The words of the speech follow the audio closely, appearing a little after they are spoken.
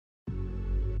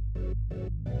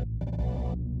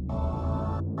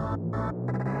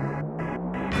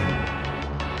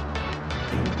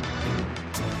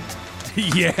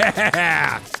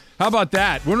Yeah! How about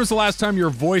that? When was the last time your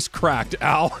voice cracked,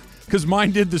 Al? Because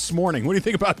mine did this morning. What do you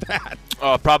think about that?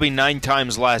 Probably 9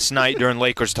 times last night during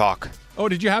Lakers talk. Oh,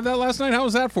 did you have that last night? How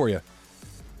was that for you?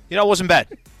 You know, it wasn't bad.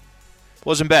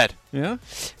 Wasn't bad. Yeah?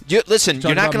 Listen,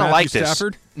 you're not going to like this.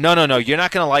 Stafford? No. You're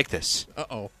not going to like this.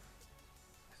 Uh-oh.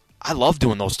 I love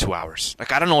doing those 2 hours.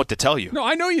 Like, I don't know what to tell you. No,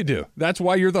 I know you do. That's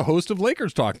why you're the host of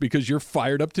Lakers Talk, because you're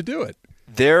fired up to do it.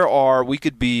 We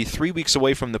could be 3 weeks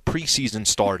away from the preseason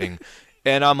starting,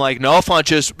 and I'm like, no,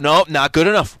 Funches, no, not good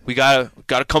enough. We gotta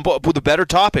come up with a better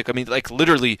topic. I mean, like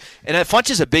literally, and Funch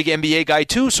is a big NBA guy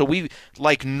too, so we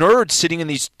like nerds sitting in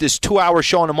this 2-hour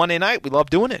show on a Monday night. We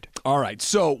love doing it. All right,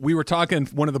 so we were talking.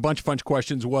 One of the bunch of Funch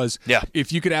questions was,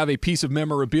 if you could have a piece of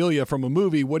memorabilia from a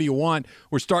movie, what do you want?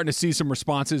 We're starting to see some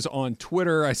responses on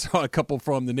Twitter. I saw a couple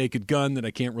from The Naked Gun that I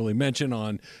can't really mention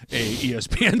on a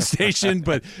ESPN station,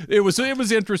 but it was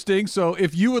interesting. So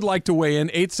if you would like to weigh in,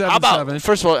 877.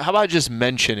 First of all, how about just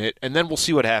mention it, and then we'll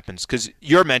see what happens, because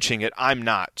you're mentioning it, I'm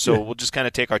not, so we'll just kind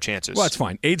of take our chances. Well, that's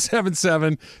fine.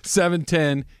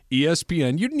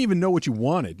 877-710-ESPN. You didn't even know what you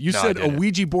wanted. You said a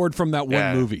Ouija board from that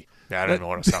one movie. Yeah, I don't know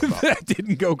what I was talking about. That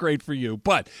didn't go great for you.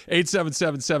 But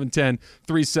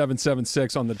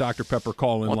 877-710-3776 on the Dr. Pepper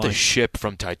call-in line. I want the ship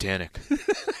from Titanic.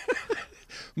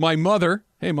 My mother,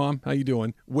 hey, Mom, how you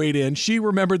doing, weighed in. She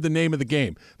remembered the name of the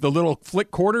game. The little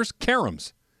flick quarters,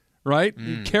 caroms. Right?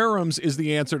 Caroms is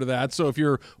the answer to that. So if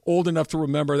you're old enough to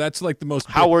remember, that's like the most...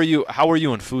 How were you in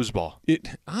foosball?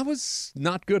 I was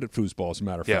not good at foosball, as a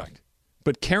matter of fact.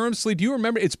 But caroms, do you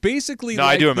remember? It's basically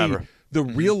I do remember. The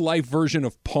real-life version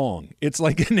of Pong. It's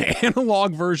like an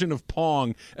analog version of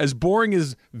Pong. As boring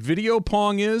as video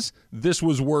Pong is, this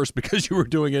was worse because you were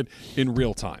doing it in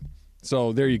real time.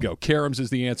 So there you go. Caroms is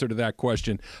the answer to that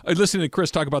question. I listened to Chris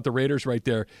talk about the Raiders right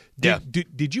there.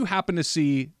 Did you happen to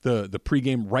see the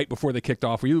pregame right before they kicked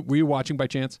off? Were you watching by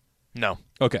chance? No.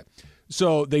 Okay.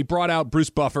 So they brought out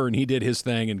Bruce Buffer, and he did his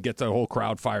thing and get the whole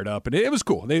crowd fired up, and it was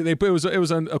cool. It was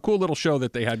a cool little show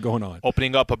that they had going on.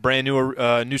 Opening up a brand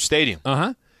new stadium.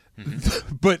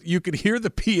 Mm-hmm. But you could hear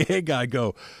the PA guy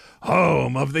go,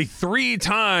 "Home of the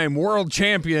 3-time world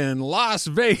champion Las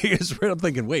Vegas." I'm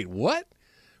thinking, wait, what?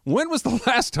 When was the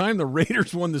last time the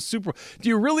Raiders won the Super Bowl? Do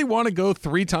you really want to go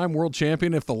 3-time world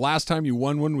champion if the last time you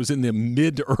won one was in the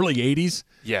mid to early 80s?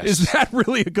 Yes. Is that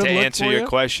really a good look for you? To answer your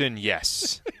question,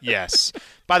 yes. Yes.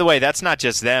 By the way, that's not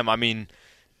just them. I mean,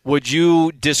 would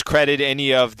you discredit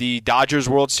any of the Dodgers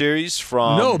World Series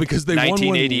from 1988? No, because they won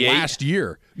one last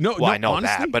year. I know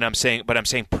honestly, that, but I'm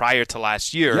saying prior to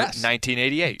last year, yes.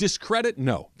 1988. Discredit?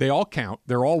 No. They all count.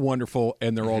 They're all wonderful,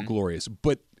 and they're all glorious.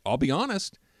 But I'll be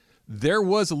honest, there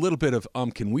was a little bit of,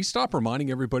 can we stop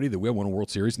reminding everybody that we haven't won a World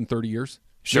Series in 30 years?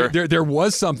 Sure. There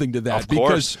was something to that. Of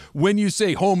course. Because when you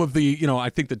say home of the, I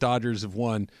think the Dodgers have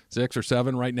won 6 or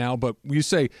 7 right now, but you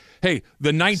say, hey,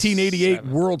 the 1988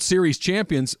 World Series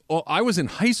champions, I was in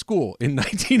high school in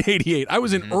 1988. I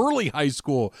was in early high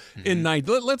school in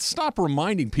Let's stop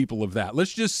reminding people of that.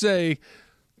 Let's just say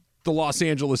the Los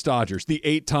Angeles Dodgers, the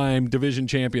 8-time division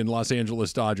champion Los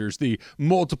Angeles Dodgers, the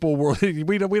multiple world.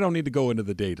 We don't need to go into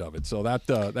the date of it. So that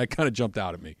kind of jumped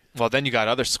out at me. Well, then you got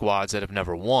other squads that have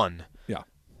never won. Yeah.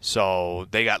 So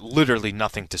they got literally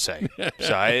nothing to say.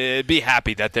 So I'd be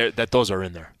happy that those are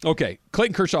in there. Okay.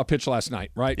 Clayton Kershaw pitched last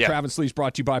night, right? Yeah. Travis Lee's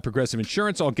brought to you by Progressive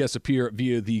Insurance. All guests appear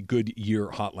via the Goodyear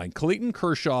hotline. Clayton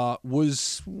Kershaw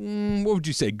was, what would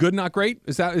you say, good, not great?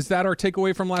 Is that our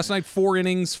takeaway from last night? 4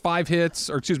 innings, 4 hits,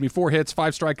 5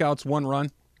 strikeouts, 1 run.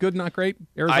 Good, not great,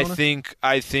 Arizona?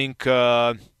 I think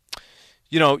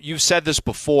you've said this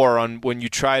before on when you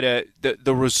try to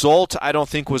the result I don't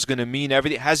think was going to mean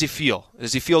everything. How does he feel?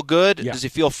 Does he feel good? Yeah. Does he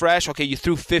feel fresh? Okay, you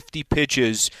threw 50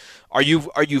 pitches. Are you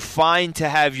fine to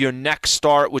have your next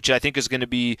start, which I think is going to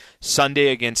be Sunday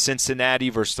against Cincinnati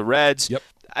versus the Reds? Yep.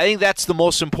 I think that's the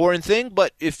most important thing,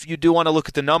 but if you do want to look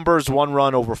at the numbers, 1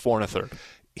 run over 4 1/3.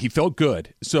 He felt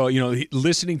good. So,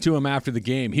 listening to him after the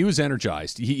game, he was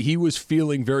energized. He was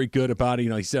feeling very good about it.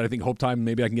 He said, I think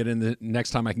maybe I can get in the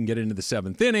next time I can get into the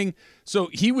 7th inning. So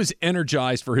he was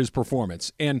energized for his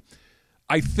performance. And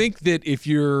I think that if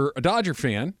you're a Dodger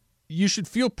fan, you should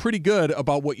feel pretty good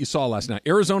about what you saw last night.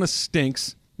 Arizona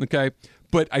stinks, okay?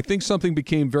 But I think something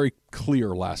became very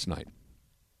clear last night.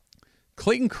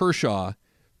 Clayton Kershaw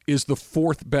is the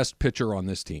 4th best pitcher on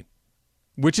this team,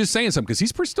 which is saying something because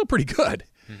he's still pretty good.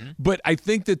 Mm-hmm. But I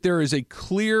think that there is a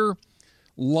clear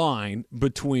line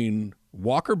between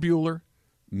Walker Buehler,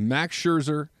 Max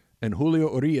Scherzer, and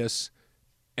Julio Urias,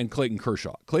 and Clayton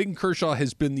Kershaw. Clayton Kershaw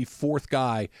has been the fourth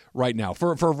guy right now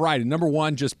for a variety. Number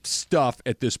one, just stuff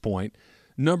at this point.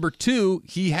 Number two,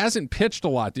 he hasn't pitched a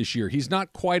lot this year. He's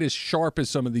not quite as sharp as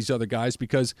some of these other guys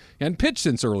because he hadn't pitched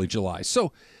since early July.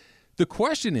 So the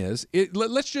question is,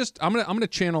 I'm gonna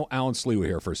channel Alan Sliwa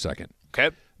here for a second.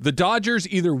 Okay. The Dodgers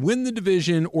either win the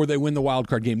division or they win the wild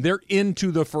card game. They're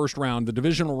into the first round, the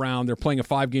divisional round. They're playing a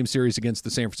 5-game series against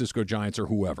the San Francisco Giants or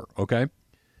whoever, okay?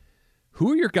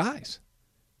 Who are your guys?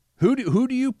 Who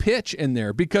do you pitch in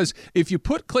there? Because if you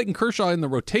put Clayton Kershaw in the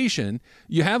rotation,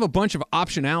 you have a bunch of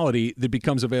optionality that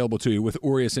becomes available to you with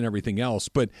Urias and everything else,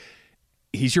 but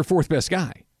he's your fourth best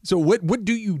guy. So what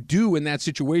do you do in that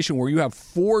situation where you have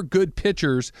 4 good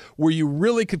pitchers where you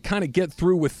really could kind of get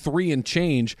through with 3 and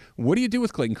change? What do you do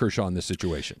with Clayton Kershaw in this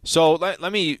situation? So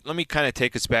let me kind of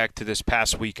take us back to this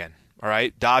past weekend. All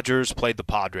right, Dodgers played the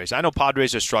Padres. I know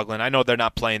Padres are struggling. I know they're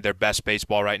not playing their best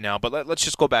baseball right now, but let's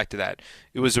just go back to that.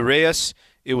 It was Urias,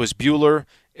 it was Buehler,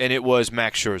 and it was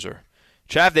Max Scherzer.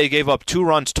 Chav, they gave up 2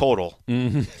 runs total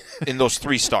in those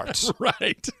 3 starts.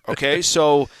 Right. Okay,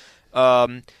 so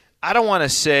I don't want to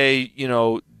say,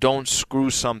 don't screw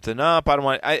something up.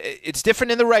 It's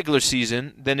different in the regular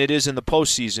season than it is in the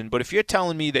postseason, but if you're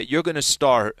telling me that you're going to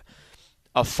start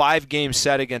a 5-game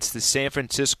set against the San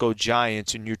Francisco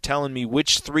Giants, and you're telling me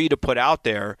which 3 to put out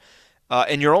there,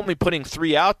 and you're only putting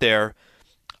 3 out there,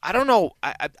 I don't know.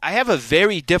 I have a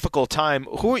very difficult time.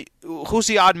 Who's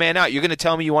the odd man out? You're going to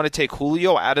tell me you want to take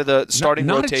Julio out of the starting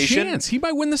rotation? Not a chance. He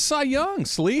might win the Cy Young,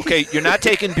 Slee. Okay, you're not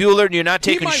taking Buehler, and you're not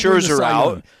taking Scherzer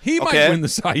out. He might win the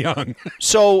Cy Young.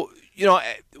 So,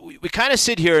 we kind of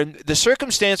sit here, and the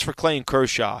circumstance for Clayton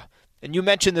Kershaw, and you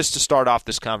mentioned this to start off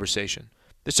this conversation.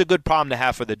 This is a good problem to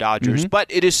have for the Dodgers, but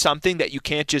it is something that you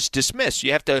can't just dismiss.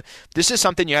 This is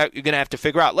something you're going to have to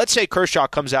figure out. Let's say Kershaw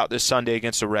comes out this Sunday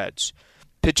against the Reds.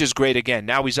 Pitches great again.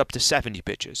 Now he's up to 70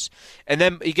 pitches. And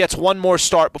then he gets one more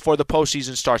start before the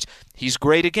postseason starts. He's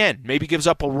great again. Maybe gives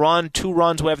up a run, 2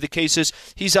 runs, whatever the case is.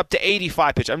 He's up to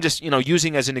 85 pitches. I'm just,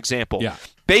 using as an example. Yeah.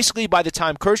 Basically, by the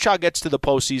time Kershaw gets to the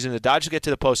postseason, the Dodgers get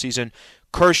to the postseason,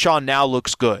 Kershaw now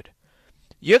looks good.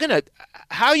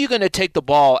 How are you going to take the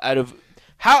ball out of...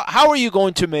 How are you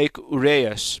going to make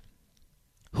Urias,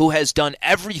 who has done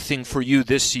everything for you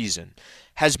this season,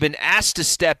 has been asked to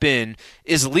step in,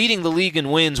 is leading the league in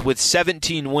wins with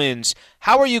 17 wins,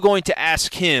 how are you going to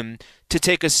ask him to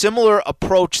take a similar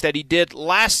approach that he did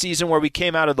last season where we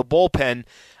came out of the bullpen?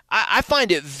 I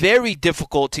find it very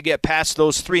difficult to get past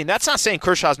those 3. And that's not saying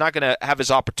Kershaw's not going to have his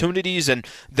opportunities, and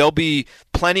there'll be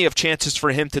plenty of chances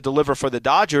for him to deliver for the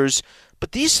Dodgers.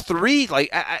 But these 3,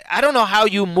 I don't know how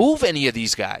you move any of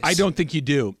these guys. I don't think you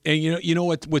do. And you know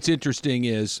what's interesting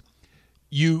is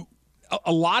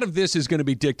a lot of this is going to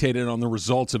be dictated on the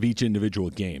results of each individual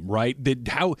game, right?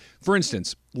 For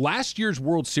instance, last year's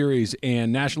World Series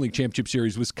and National League Championship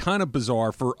Series was kind of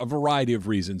bizarre for a variety of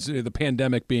reasons, the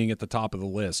pandemic being at the top of the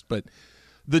list. But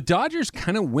the Dodgers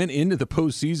kind of went into the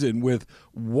postseason with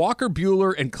Walker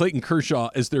Buehler and Clayton Kershaw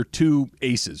as their 2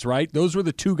 aces, right? Those were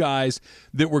the 2 guys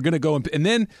that were going to go. And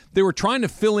then they were trying to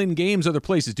fill in games other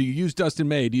places. Do you use Dustin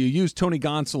May? Do you use Tony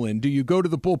Gonsolin? Do you go to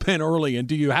the bullpen early? And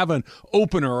do you have an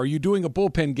opener? Are you doing a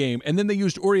bullpen game? And then they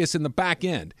used Urias in the back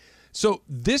end. So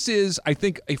this is, I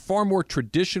think, a far more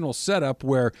traditional setup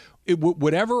where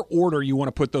whatever order you want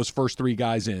to put those first 3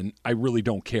 guys in, I really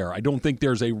don't care. I don't think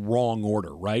there's a wrong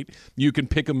order, right? You can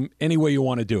pick them any way you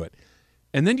want to do it.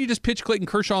 And then you just pitch Clayton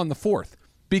Kershaw in the 4th.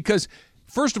 Because,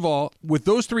 first of all, with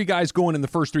those 3 guys going in the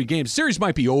first 3 games, the series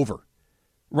might be over,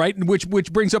 right?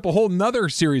 Which brings up a whole nother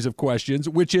series of questions,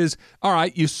 which is, all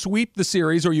right, you sweep the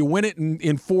series or you win it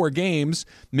in 4 games.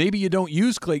 Maybe you don't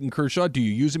use Clayton Kershaw. Do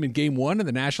you use him in Game 1 of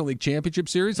the National League Championship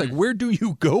Series? Like, where do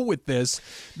you go with this?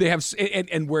 They have,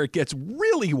 and where it gets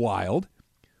really wild,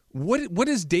 what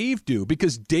does Dave do?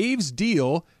 Because Dave's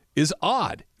deal is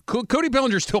odd. Cody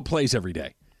Bellinger still plays every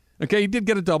day. Okay, he did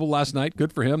get a double last night.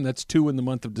 Good for him. That's 2 in the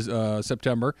month of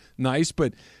September. Nice,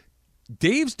 but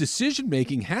Dave's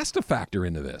decision-making has to factor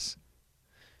into this.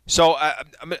 So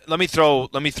let me throw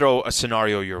a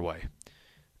scenario your way.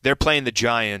 They're playing the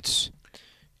Giants.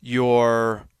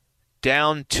 You're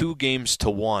down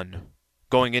 2-1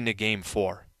 going into Game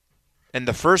 4. And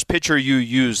the first pitcher you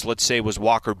used, let's say, was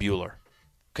Walker Buehler.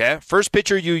 Okay? First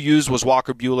pitcher you used was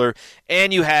Walker Buehler,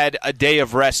 and you had a day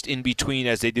of rest in between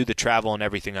as they do the travel and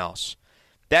everything else.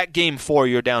 That Game 4,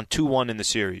 you're down 2-1 in the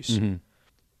series. Mm-hmm.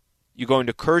 You're going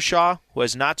to Kershaw, who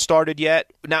has not started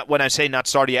yet. Not when I say not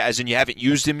started yet, as in you haven't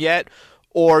used him yet.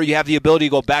 Or you have the ability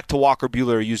to go back to Walker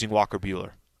Buehler using Walker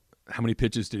Buehler. How many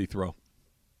pitches did he throw?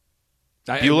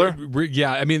 Bueller?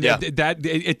 Yeah, I mean that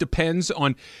it depends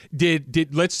on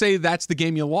did let's say that's the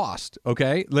game you lost,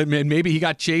 okay? Maybe he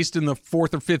got chased in the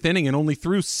 4th or 5th inning and only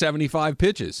threw 75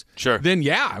 pitches. Sure. Then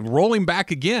roll him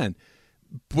back again.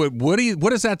 But what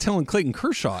is that telling Clayton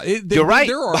Kershaw? You're right.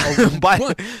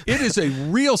 It is a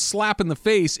real slap in the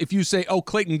face if you say, "Oh,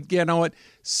 Clayton, you know what?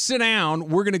 Sit down.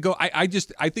 We're going to go." I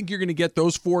think you're going to get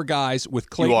those 4 guys with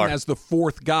Clayton as the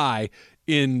 4th guy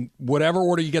in whatever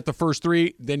order you get the first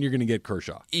 3. Then you're going to get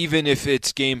Kershaw, even if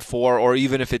it's game 4 or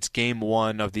even if it's game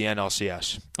 1 of the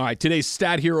NLCS. All right, today's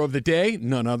stat hero of the day,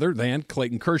 none other than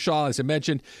Clayton Kershaw. As I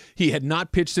mentioned, he had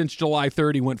not pitched since July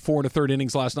 3rd. He went 4 1/3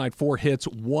 innings last night, 4 hits,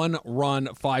 1 run,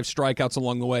 5 strikeouts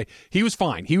along the way. He was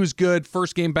fine. He was good.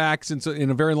 First game back since in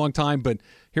a very long time. But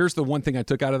here's the one thing I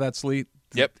took out of that slate.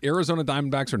 Yep. The Arizona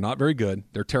Diamondbacks are not very good.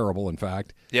 They're terrible, in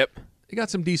fact. Yep. He got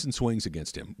some decent swings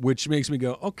against him, which makes me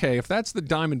go, okay, if that's the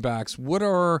Diamondbacks, what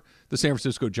are the San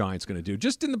Francisco Giants going to do?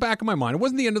 Just in the back of my mind. It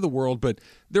wasn't the end of the world, but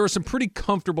there were some pretty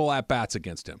comfortable at-bats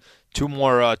against him. Two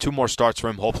more starts for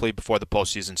him, hopefully, before the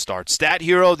postseason starts. Stat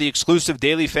Hero, the exclusive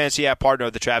daily fantasy app partner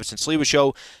of the Travis and Sliwa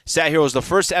Show. Stat Hero is the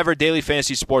first ever daily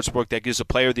fantasy sportsbook that gives a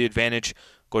player the advantage.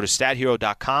 Go to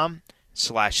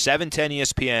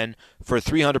stathero.com/710ESPN for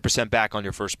 300% back on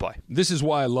your first play. This is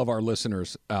why I love our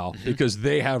listeners, Al, because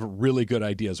they have really good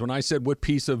ideas. When I said, what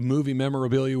piece of movie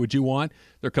memorabilia would you want?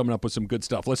 They're coming up with some good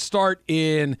stuff. Let's start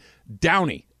in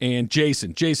Downey and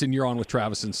Jason. Jason, you're on with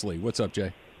Travis and Slee. What's up,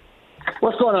 Jay?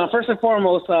 What's going on? First and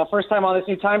foremost, first time on this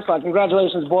new time slot.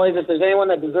 Congratulations, boys. If there's anyone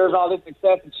that deserves all this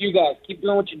success, it's you guys. Keep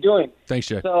doing what you're doing. Thanks,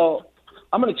 Jay. So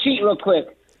I'm going to cheat real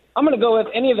quick. I'm going to go with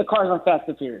any of the cars on Fast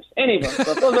and Furious. Any of them.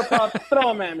 So if those are props, throw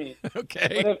them at me.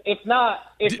 Okay. But if not,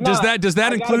 does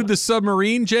that include the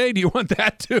submarine, Jay? Do you want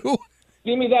that too?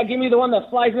 Give me that. Give me the one that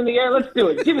flies in the air. Let's do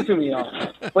it. Give it to me,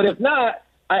 y'all. But if not,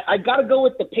 I got to go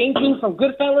with the painting from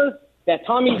Goodfellas that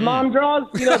Tommy's mom draws.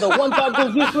 You know, the one dog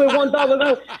goes this way, one dog goes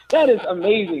that way. That is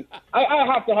amazing. I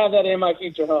have to have that in my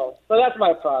future home. So that's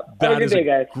my prop. Have a good day,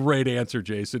 guys. Great answer,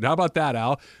 Jason. How about that,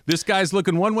 Al? This guy's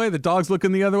looking one way, the dog's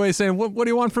looking the other way, saying, what do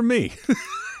you want from me?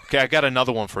 Okay, I got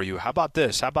another one for you. How about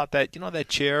this? How about that? You know that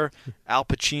chair Al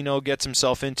Pacino gets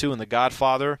himself into in The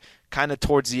Godfather, kind of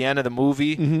towards the end of the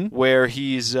movie, where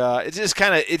he's it's just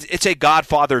kind of it's a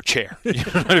Godfather chair. You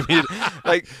know what I mean?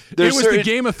 Like it was the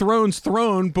Game of Thrones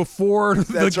throne before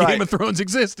Game of Thrones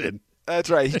existed.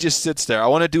 That's right. He just sits there. I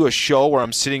want to do a show where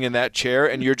I'm sitting in that chair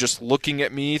and you're just looking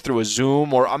at me through a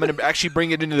Zoom, or I'm going to actually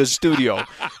bring it into the studio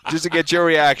just to get your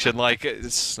reaction. Like,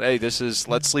 let's Slee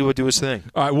do his thing.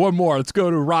 All right, one more. Let's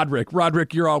go to Roderick.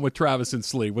 Roderick, you're on with Travis and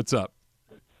Slee. What's up?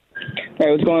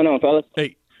 Hey, what's going on, fellas?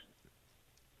 Hey.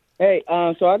 Hey,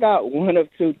 so I got one of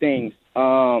two things.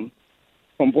 From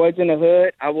Boys in the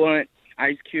Hood, I want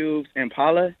Ice Cube's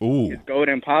Impala, his gold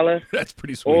Impala. That's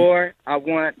pretty sweet. Or I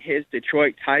want his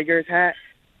Detroit Tigers hat,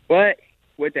 but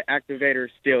with the activator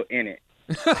still in it.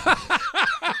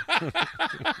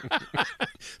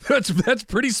 That's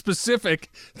pretty specific.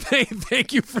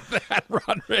 Thank you for that,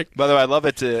 Roderick. By the way, I love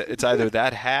it. It's either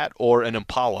that hat or an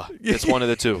Impala. It's one of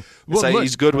the two.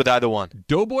 He's good with either one.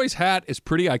 Doughboy's hat is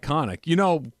pretty iconic. You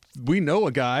know, we know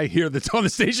a guy here that's on the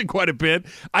station quite a bit.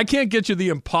 I can't get you the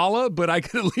Impala, but I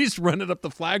could at least run it up the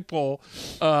flagpole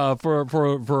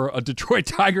for a Detroit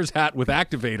Tigers hat with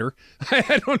activator.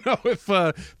 I don't know if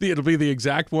it'll be the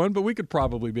exact one, but we could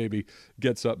probably maybe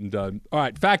get something done. All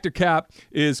right, Factor Cap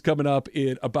is coming up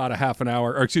in about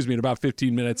in about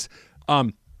 15 minutes.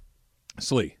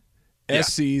 Slee,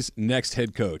 SC's next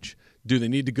head coach. Do they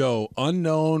need to go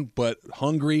unknown but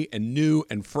hungry and new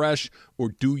and fresh, or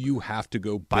do you have to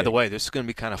go big? By the way, this is going to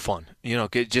be kind of fun. You know,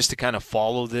 just to kind of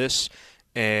follow this.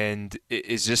 And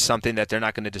is this something that they're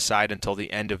not going to decide until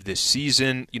the end of this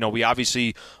season? You know, we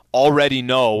obviously already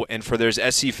know, and for there's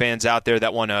SC fans out there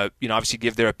that want to, you know, obviously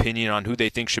give their opinion on who they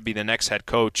think should be the next head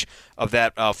coach of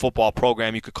that football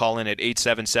program, you could call in at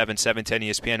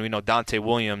 877-710-ESPN. We know Dante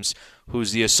Williams,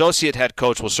 who's the associate head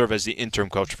coach, will serve as the interim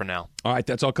coach for now. All right,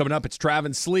 that's all coming up. It's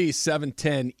Travis Slee,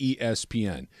 710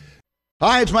 ESPN.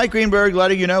 Hi, it's Mike Greenberg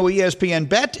letting you know ESPN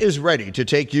Bet is ready to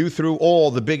take you through all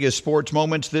the biggest sports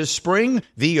moments this spring.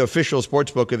 The official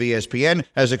sportsbook of ESPN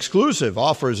has exclusive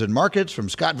offers and markets from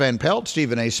Scott Van Pelt,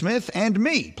 Stephen A. Smith, and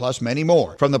me, plus many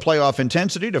more. From the playoff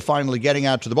intensity to finally getting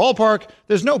out to the ballpark,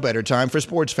 there's no better time for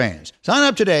sports fans. Sign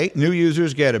up today. New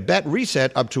users get a bet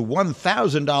reset up to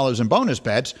 $1,000 in bonus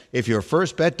bets if your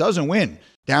first bet doesn't win.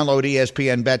 Download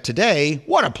ESPN Bet today.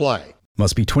 What a play.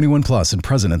 Must be 21 plus and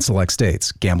present in select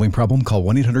states. Gambling problem? Call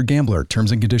 1-800-GAMBLER.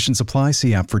 Terms and conditions apply.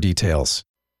 See app for details.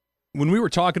 When we were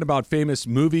talking about famous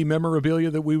movie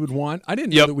memorabilia that we would want, I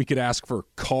didn't know that we could ask for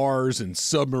cars and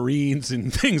submarines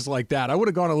and things like that. I would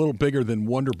have gone a little bigger than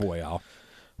Wonder Boy, Al.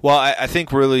 Well, I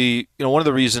think really, one of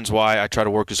the reasons why I try to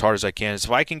work as hard as I can is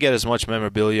if I can get as much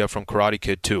memorabilia from Karate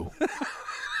Kid 2.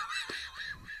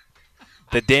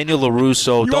 The Daniel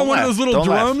LaRusso. You want one of those little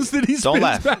drums that he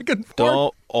spins back and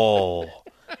forth?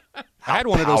 I had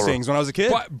one of those things when I was a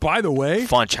kid. By the way,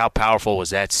 Funch, how powerful was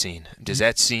that scene? Does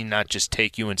that scene not just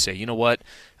take you and say, you know what?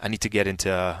 I need to get into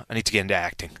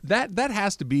acting. That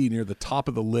has to be near the top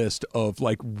of the list of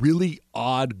like really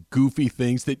odd, goofy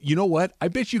things that, you know what? I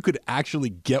bet you could actually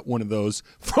get one of those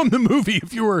from the movie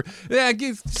if you were,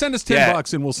 send us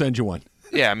 $10 and we'll send you one.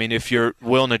 Yeah, I mean, if you're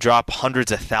willing to drop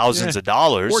hundreds of thousands of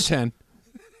dollars. Or 10.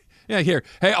 Yeah, here.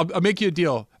 Hey, I'll make you a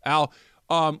deal, Al.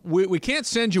 We can't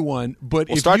send you one, but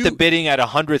we'll start the bidding at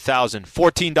 $100,000.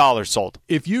 $14 sold.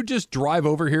 If you just drive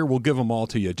over here, we'll give them all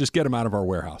to you. Just get them out of our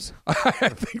warehouse. I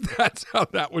think that's how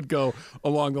that would go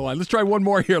along the line. Let's try one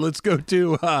more here. Let's go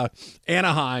to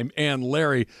Anaheim and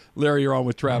Larry. Larry, you're on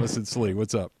with Travis and Slee.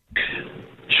 What's up?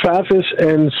 Travis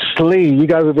and Slee, you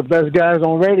guys are the best guys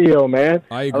on radio, man.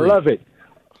 I agree. I love it.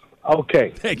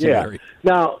 Okay. Thank you, Larry.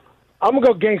 Now, I'm going to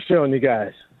go gangster on you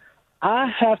guys.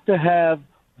 I have to have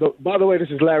by the way,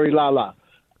 this is Larry Lala.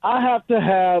 I have to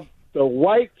have the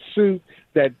white suit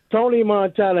that Tony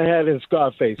Montana had in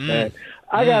Scarface, man.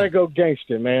 I got to go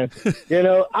gangster, man.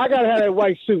 I got to have that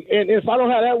white suit. And if I don't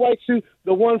have that white suit,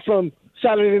 the one from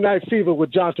Saturday Night Fever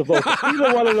with John Travolta.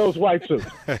 Either one of those white suits.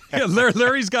 Yeah,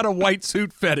 Larry's got a white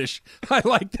suit fetish. I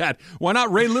like that. Why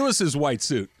not Ray Lewis's white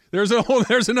suit? There's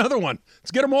another one. Let's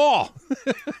get them all.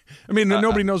 I mean,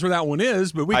 nobody knows where that one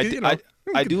is, but I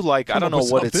do like. I don't know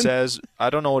what it says. I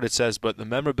don't know what it says, but the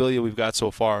memorabilia we've got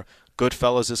so far.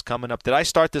 Goodfellas is coming up. Did I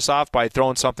start this off by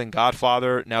throwing something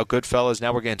Godfather? Now Goodfellas.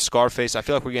 Now we're getting Scarface. I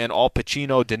feel like we're getting all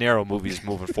Pacino, De Niro movies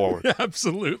moving forward.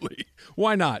 Absolutely.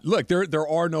 Why not? Look, there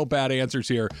are no bad answers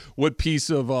here. What piece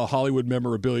of Hollywood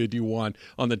memorabilia do you want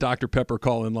on the Dr. Pepper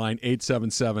call-in line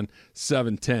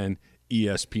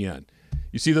 877-710-ESPN?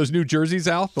 You see those new jerseys,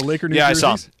 Al? The Laker new jerseys? Yeah,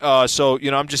 I saw them. So,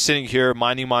 I'm just sitting here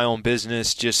minding my own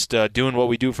business, just doing what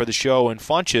we do for the show. And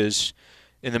Funches,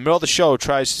 in the middle of the show,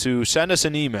 tries to send us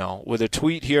an email with a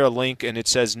tweet here, a link, and it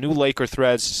says, new Laker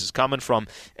threads. This is coming from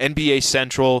NBA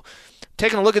Central.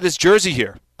 Taking a look at this jersey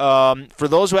here. For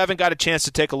those who haven't got a chance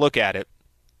to take a look at it,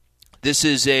 this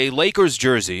is a Lakers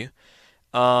jersey.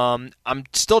 I'm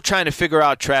still trying to figure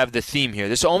out, Trav, the theme here.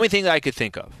 This is the only thing that I could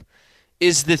think of.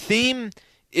 Is the theme...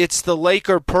 It's the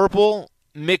Laker purple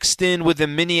mixed in with the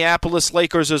Minneapolis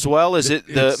Lakers as well? Is it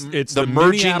the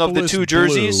merging of the two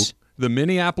jerseys? Blue, the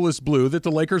Minneapolis blue that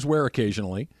the Lakers wear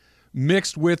occasionally,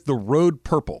 mixed with the road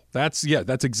purple. That's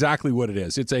exactly what it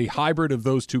is. It's a hybrid of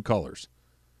those two colors.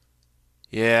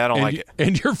 Yeah, I don't like it.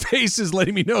 And your face is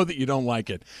letting me know that you don't like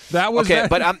it. That was okay,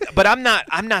 but I'm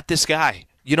not this guy.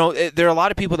 There are a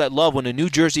lot of people that love when a new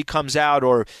jersey comes out,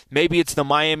 or maybe it's the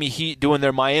Miami Heat doing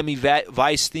their Miami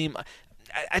Vice theme.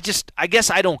 I guess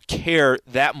I don't care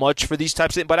that much for these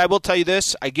types of things. But I will tell you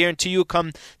this. I guarantee you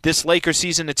come this Laker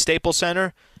season at Staples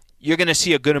Center, you're going to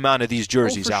see a good amount of these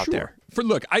jerseys out there.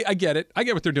 Look, I get it. I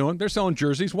get what they're doing. They're selling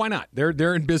jerseys. Why not?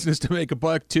 They're in business to make a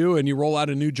buck, too, and you roll out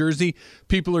a new jersey,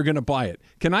 people are going to buy it.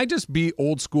 Can I just be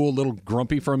old school, a little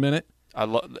grumpy for a minute?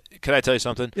 Can I tell you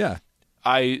something? Yeah.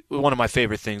 One of my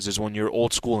favorite things is when you're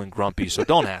old school and grumpy, so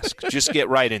don't ask. Just get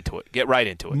right into it.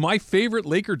 My favorite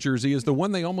Laker jersey is the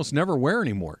one they almost never wear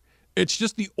anymore. It's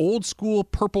just the old school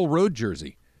purple road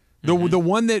jersey. The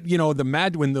one that,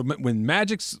 when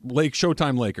Magic's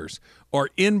Showtime Lakers are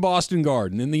in Boston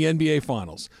Garden in the NBA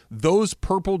Finals, those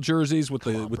purple jerseys with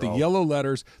the yellow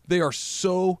letters, they are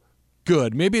so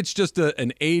good. Maybe it's just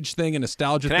an age thing, a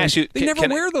nostalgia thing. They never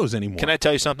wear those anymore. Can I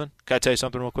tell you something? Can I tell you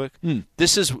something real quick?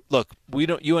 This is, look,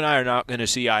 you and I are not going to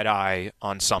see eye to eye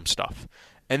on some stuff.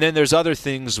 And then there's other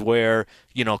things where,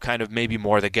 kind of maybe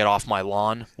more that get off my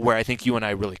lawn, where I think you and I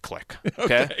really click.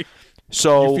 Okay?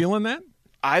 So you feeling that?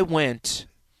 I went,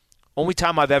 only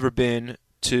time I've ever been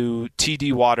to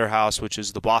TD Waterhouse, which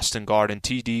is the Boston Garden,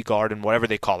 TD Garden, whatever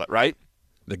they call it, right?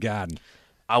 The Garden.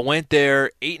 I went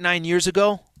there 8-9 years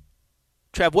ago.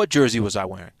 Trav, what jersey was I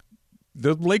wearing?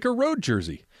 The Laker Road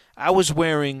jersey. I was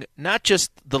wearing not just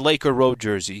the Laker Road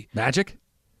jersey. Magic?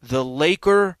 The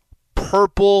Laker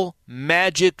purple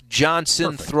Magic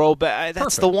Johnson throwback.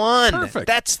 That's the one. Perfect.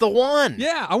 That's the one.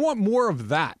 Yeah, I want more of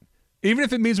that. Even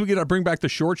if it means we got to bring back the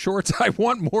short shorts, I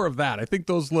want more of that. I think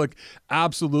those look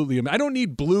absolutely amazing. I don't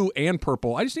need blue and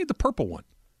purple. I just need the purple one.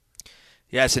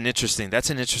 Yeah, that's an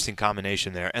interesting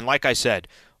combination there. And like I said,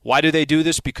 Why do they do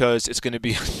this? Because it's going to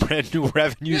be a brand new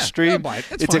revenue stream.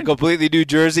 It's fine. A completely new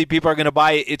jersey. People are going to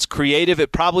buy it. It's creative.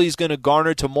 It probably is going to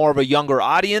garner to more of a younger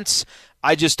audience.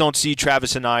 I just don't see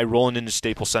Travis and I rolling into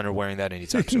Staples Center wearing that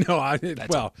anytime soon. No,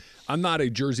 I'm not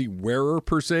a jersey wearer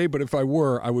per se, but if I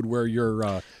were, I would wear your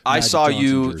I saw Johnson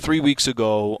you jersey. 3 weeks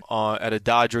ago at a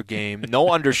Dodger game. No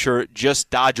undershirt,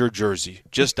 just Dodger jersey.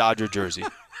 Just Dodger jersey.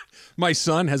 My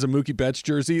son has a Mookie Betts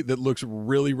jersey that looks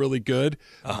really, really good,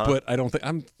 but I don't think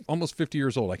I'm almost 50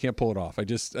 years old. I can't pull it off. I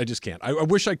just can't. I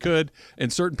wish I could,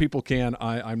 and certain people can.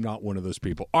 I'm not one of those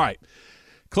people. All right,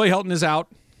 Clay Helton is out.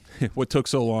 What took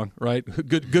so long, right?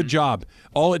 Good job.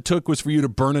 All it took was for you to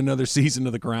burn another season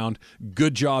to the ground.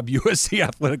 Good job, USC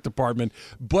Athletic Department.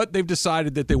 But they've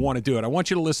decided that they want to do it. I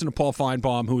want you to listen to Paul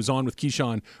Feinbaum, who was on with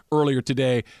Keyshawn earlier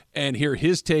today, and hear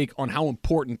his take on how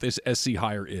important this SC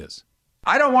hire is.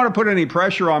 I don't want to put any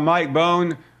pressure on Mike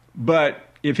Bohn, but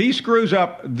if he screws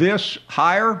up this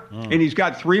hire and he's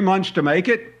got 3 months to make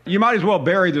it, you might as well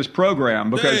bury this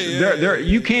program because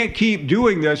you can't keep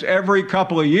doing this every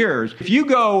couple of years. If you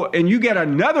go and you get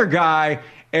another guy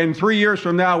and 3 years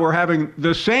from now we're having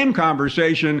the same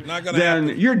conversation,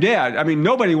 then you're dead. I mean,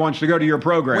 nobody wants to go to your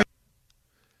program.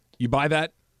 You buy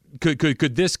that?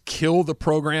 Could this kill the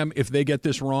program if they get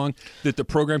this wrong? That the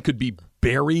program could be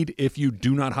buried if you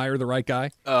do not hire the right guy?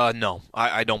 No,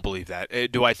 I don't believe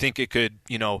that. Do I think it could,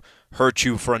 hurt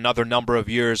you for another number of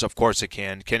years? Of course it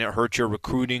can. Can it hurt your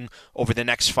recruiting over the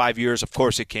next 5 years? Of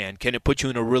course it can. Can it put you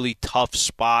in a really tough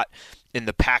spot in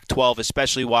the Pac-12,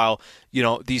 especially while,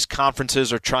 these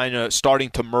conferences are starting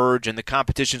to merge and the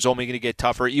competition's only going to get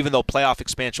tougher, even though playoff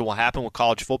expansion will happen with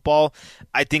college football?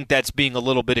 I think that's being a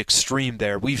little bit extreme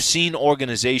there. We've seen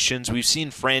organizations, we've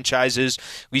seen franchises,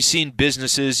 we've seen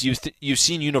businesses, you've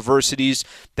seen universities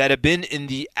that have been in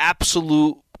the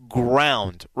absolute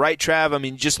ground, right, Trav? I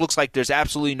mean, it just looks like there's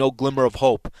absolutely no glimmer of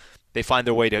hope. They find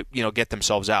their way to, get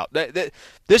themselves out.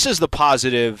 This is the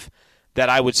positive that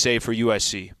I would say for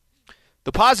USC.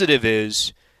 The positive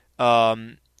is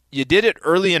you did it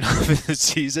early enough in the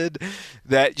season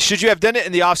that should you have done it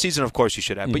in the offseason? Of course you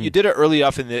should have. But you did it early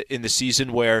enough in the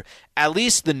season where at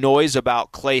least the noise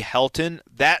about Clay Helton,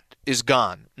 that is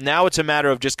gone. Now it's a matter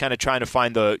of just kind of trying to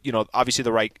find obviously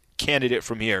the right candidate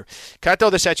from here. Can I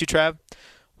throw this at you, Trav?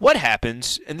 What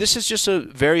happens, and this is just a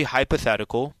very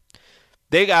hypothetical,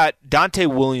 they got Dante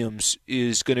Williams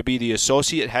is going to be the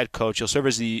associate head coach. He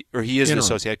is the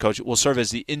associate head coach. Will serve as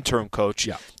the interim coach.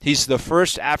 Yeah. He's the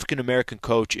first African-American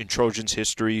coach in Trojans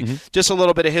history. Mm-hmm. Just a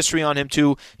little bit of history on him,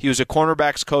 too. He was a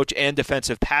cornerbacks coach and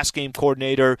defensive pass game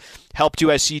coordinator. Helped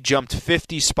USC jump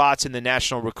 50 spots in the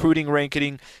national recruiting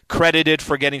ranking. Credited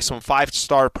for getting some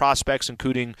 5-star prospects,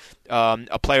 including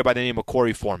a player by the name of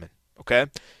Corey Foreman. Okay?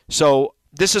 So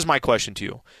this is my question to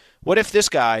you. What if this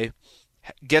guy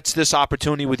gets this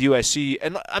opportunity with USC,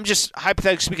 and I'm just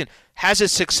hypothetically speaking, has a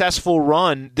successful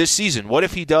run this season? What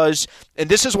if he does? And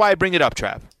this is why I bring it up,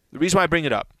 Trav. The reason why I bring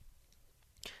it up,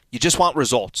 you just want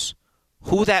results.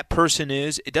 Who that person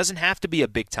is, it doesn't have to be a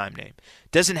big-time name.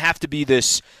 It doesn't have to be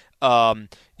this,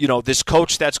 this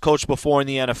coach that's coached before in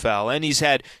the NFL, and he's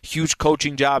had huge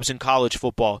coaching jobs in college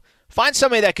football. Find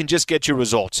somebody that can just get you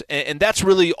results. And that's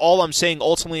really all I'm saying.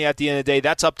 Ultimately, at the end of the day,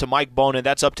 that's up to Mike Bohn and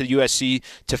that's up to USC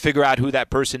to figure out who that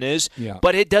person is. Yeah.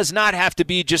 But it does not have to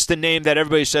be just the name that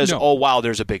everybody says, oh, wow,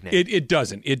 there's a big name. It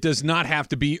doesn't. It does not have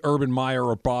to be Urban Meyer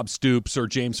or Bob Stoops or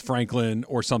James Franklin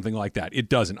or something like that. It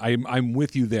doesn't. I'm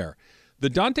with you there. The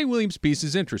Dante Williams piece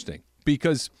is interesting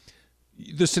because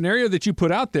the scenario that you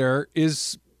put out there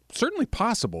is certainly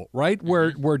possible, right?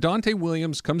 Mm-hmm. Where Dante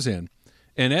Williams comes in,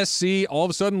 and SC all of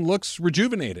a sudden looks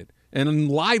rejuvenated and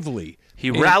lively.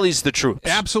 He rallies the troops.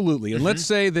 Absolutely. And let's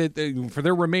say that for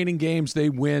their remaining games, they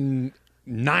win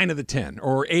 9 of the 10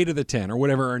 or 8 of the 10 or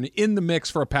whatever, and in the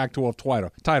mix for a Pac-12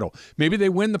 title. Maybe they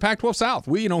win the Pac-12 South.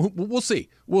 We'll see.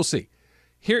 We'll see.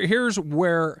 Here's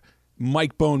where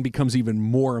Mike Bohn becomes even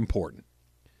more important.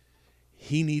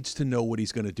 He needs to know what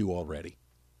he's going to do already.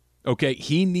 Okay?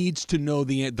 He needs to know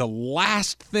the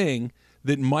last thing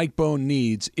that Mike Bohn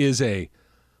needs is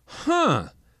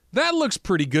that looks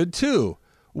pretty good too.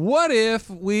 What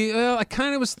if I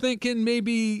kind of was thinking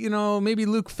maybe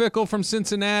Luke Fickell from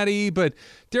Cincinnati, but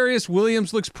Darius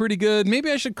Williams looks pretty good. Maybe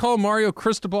I should call Mario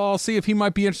Cristobal, see if he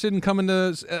might be interested in coming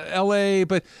to L.A.,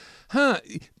 but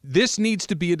this needs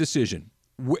to be a decision.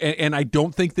 And I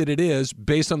don't think that it is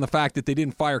based on the fact that they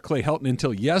didn't fire Clay Helton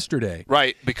until yesterday.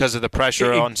 Right, because of the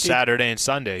pressure on Saturday and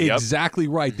Sunday. Exactly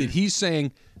right, that he's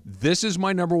saying, this is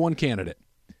my number 1 candidate.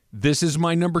 This is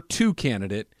my number 2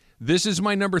 candidate. This is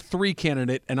my number 3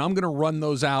 candidate, and I'm going to run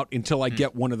those out until I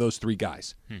get one of those 3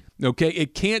 guys. Okay?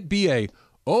 It can't be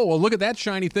Oh, well, look at that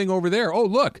shiny thing over there. Oh,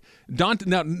 look.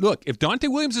 Now, look, if Dante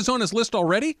Williams is on his list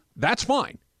already, that's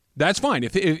fine. That's fine.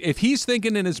 If he's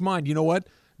thinking in his mind, you know what?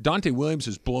 Dante Williams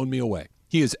has blown me away.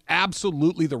 He is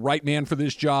absolutely the right man for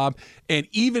this job. And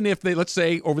even if they, let's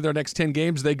say, over their next 10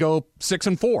 games, they go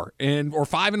 6-4 or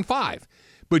 5-5,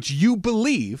 but you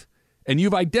believe and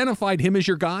you've identified him as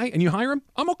your guy and you hire him,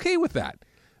 I'm okay with that.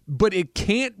 But it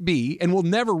can't be, and we'll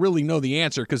never really know the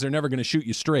answer because they're never going to shoot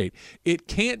you straight. It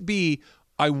can't be,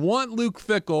 I want Luke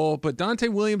Fickell, but Dante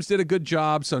Williams did a good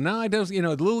job, so now it's a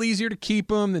little easier to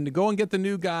keep him than to go and get the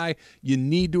new guy. You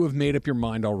need to have made up your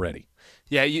mind already.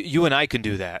 Yeah, you and I can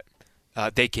do that.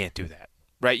 They can't do that,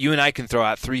 right? You and I can throw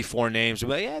out 3-4 names.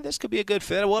 Like, yeah, this could be a good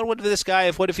fit. What if this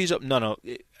guy? What if he's up? No.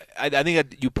 I think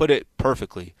that you put it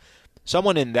perfectly.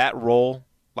 Someone in that role,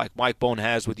 like Mike Bohn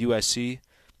has with USC,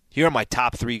 here are my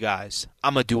top 3 guys.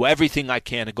 I'm gonna do everything I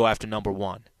can to go after number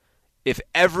 1. If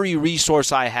every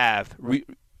resource I have,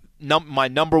 my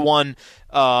number one,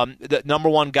 the number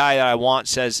one guy that I want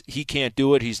says he can't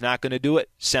do it, he's not going to do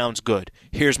it, sounds good.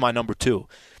 Here's my number 2.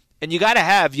 And you got to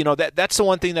have, that's the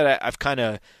one thing that I've kind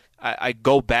of, I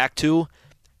go back to.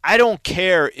 I don't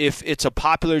care if it's a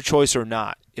popular choice or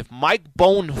not. If Mike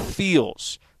Bohn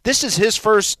feels, this is his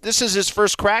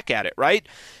first crack at it, right?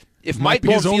 If Mike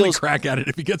Bohn feels, only crack at it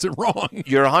if he gets it wrong.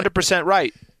 You're 100%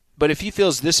 right. But if he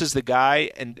feels this is the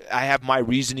guy and I have my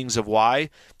reasonings of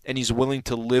why and he's willing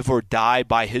to live or die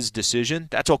by his decision,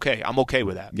 that's okay. I'm okay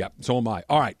with that. Yeah, so am I.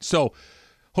 All right, so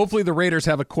hopefully the Raiders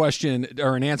have a question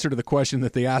or an answer to the question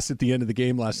that they asked at the end of the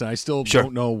game last night. I still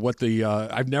don't know what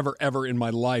I've never ever in my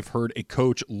life heard a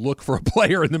coach look for a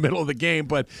player in the middle of the game,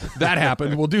 but that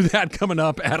happened. We'll do that coming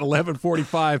up at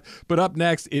 11:45. But up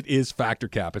next, it is Factor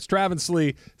Cap. It's Travis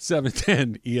Lee,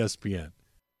 710 ESPN.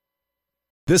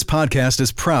 This podcast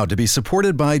is proud to be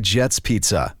supported by Jets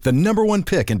Pizza, the #1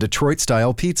 pick in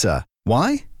Detroit-style pizza.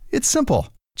 Why? It's simple.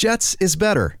 Jets is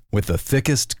better. With the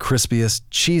thickest, crispiest,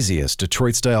 cheesiest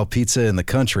Detroit-style pizza in the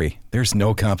country, there's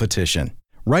no competition.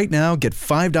 Right now, get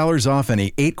 $5 off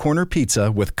any 8-corner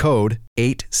pizza with code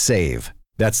 8SAVE.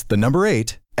 That's the number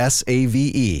 8,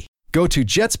 SAVE. Go to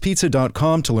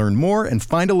jetspizza.com to learn more and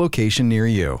find a location near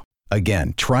you.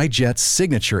 Again, try Jet's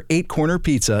signature 8-corner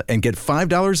pizza and get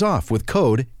 $5 off with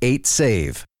code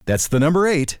 8SAVE. That's the number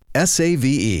 8,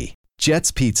 SAVE.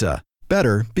 Jet's Pizza.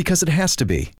 Better because it has to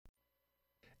be.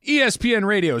 ESPN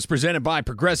Radio is presented by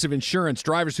Progressive Insurance.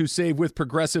 Drivers who save with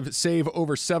Progressive save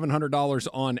over $700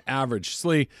 on average.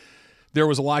 Slee, there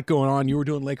was a lot going on. You were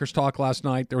doing Lakers talk last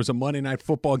night. There was a Monday Night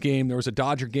Football game. There was a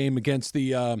Dodger game against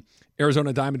the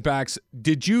Arizona Diamondbacks.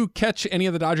 Did you catch any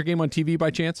of the Dodger game on TV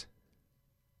by chance?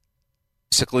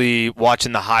 Basically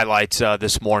watching the highlights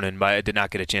this morning, but I did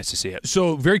not get a chance to see it.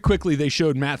 So very quickly, they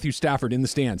showed Matthew Stafford in the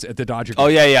stands at the Dodger game. Oh,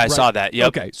 yeah, I saw that. Yep.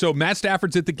 Okay, so Matt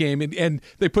Stafford's at the game, and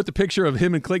they put the picture of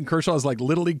him and Clayton Kershaw as like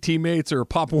Little League teammates or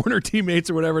Pop Warner teammates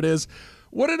or whatever it is.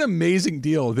 What an amazing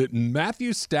deal that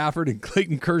Matthew Stafford and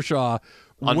Clayton Kershaw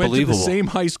went to the same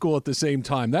high school at the same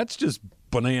time. That's just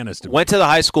bananas to me. Went to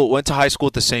high school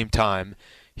at the same time.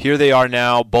 Here they are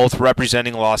now, both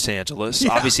representing Los Angeles.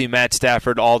 Yeah. Obviously, Matt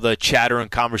Stafford, all the chatter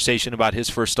and conversation about his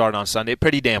first start on Sunday.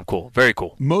 Pretty damn cool. Very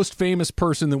cool. Most famous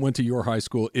person that went to your high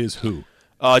school is who?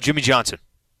 Jimmy Johnson.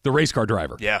 The race car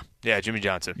driver. Yeah, Jimmy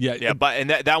Johnson. Yeah.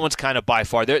 But that one's kind of by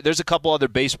far. There's a couple other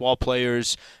baseball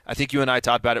players. I think you and I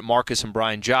talked about it, Marcus and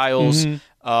Brian Giles.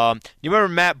 Mm-hmm. You remember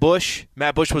Matt Bush?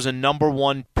 Matt Bush was a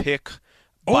 #1 pick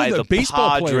by the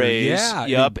baseball Padres. Player. Yeah.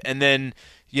 Yep, and then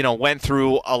went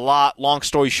through a lot. Long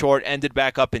story short, ended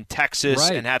back up in Texas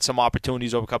and had some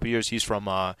opportunities over a couple of years. He's from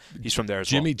there as well.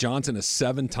 Jimmy Johnson, a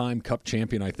 7-time Cup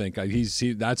champion, I think.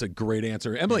 That's a great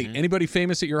answer. Emily, Anybody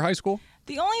famous at your high school?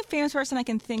 The only famous person I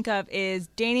can think of is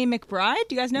Danny McBride.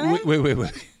 Do you guys know him?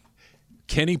 Wait.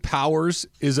 Kenny Powers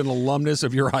is an alumnus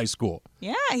of your high school.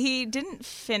 Yeah, he didn't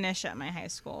finish at my high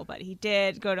school, but he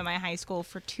did go to my high school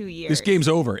for 2 years. This game's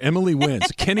over. Emily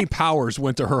wins. Kenny Powers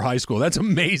went to her high school. That's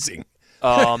amazing.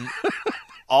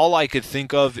 All I could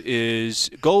think of is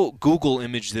go Google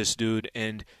image this dude,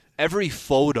 and every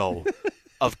photo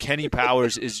of Kenny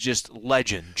Powers is just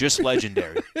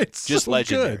legendary. It's just so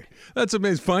legendary. Good. That's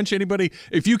amazing. Funch, anybody?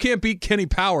 If you can't beat Kenny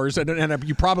Powers, and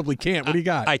you probably can't, what do you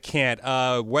got? I can't.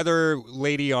 Weather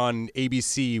lady on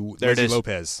ABC, there Leslie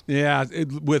Lopez. Yeah,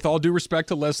 with all due respect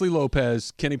to Leslie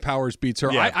Lopez, Kenny Powers beats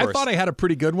her. Yeah, I thought I had a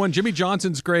pretty good one. Jimmy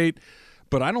Johnson's great.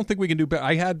 But I don't think we can do better.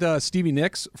 I had Stevie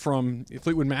Nicks from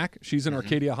Fleetwood Mac. She's an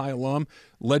Arcadia High alum.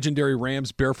 Legendary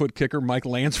Rams barefoot kicker Mike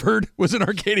Lansford was an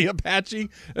Arcadia Apache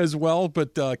as well.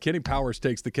 But Kenny Powers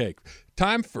takes the cake.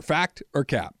 Time for Fact or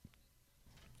Cap.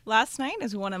 Last night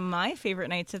is one of my favorite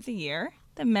nights of the year,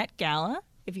 the Met Gala.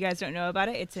 If you guys don't know about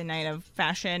it, it's a night of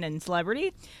fashion and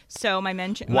celebrity. So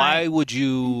Why would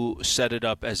you set it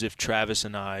up as if Travis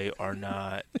and I are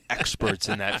not experts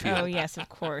in that field? Oh, yes, of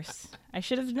course. I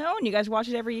should have known. You guys watch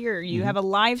it every year. You have a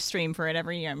live stream for it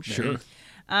every year, I'm sure.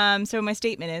 So my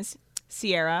statement is,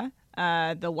 Sierra,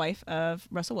 the wife of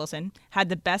Russell Wilson, had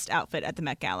the best outfit at the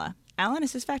Met Gala. Alan,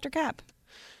 is his factor cap?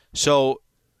 So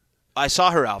I saw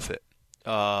her outfit.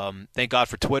 Thank God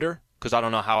for Twitter, because I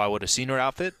don't know how I would have seen her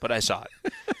outfit, but I saw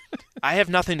it. I have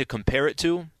nothing to compare it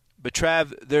to, but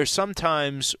Trav, there's some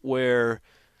times where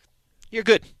you're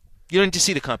good. You don't need to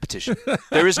see the competition.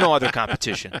 There is no other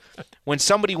competition. When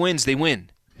somebody wins, they win.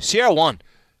 Sierra won.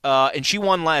 And she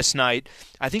won last night.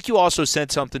 I think you also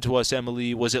sent something to us,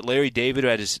 Emily. Was it Larry David who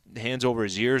had his hands over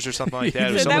his ears or something like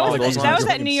that? So that was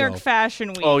at New York Fashion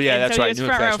Week. Oh yeah, that's so right. He was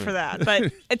front row for that.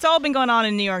 But it's all been going on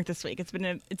in New York this week. It's been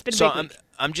a big week.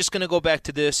 I'm just going to go back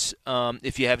to this.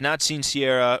 If you have not seen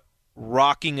Sierra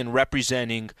rocking and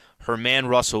representing her man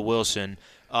Russell Wilson,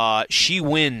 she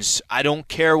wins. I don't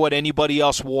care what anybody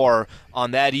else wore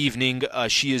on that evening.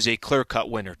 She is a clear-cut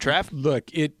winner. Trav?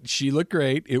 Look, she looked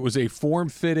great. It was a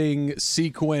form-fitting,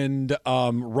 sequined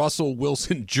Russell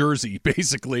Wilson jersey,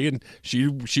 basically, and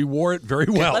she wore it very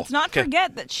well. Let's not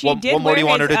forget that she did wear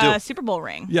his Super Bowl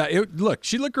ring. Yeah, look,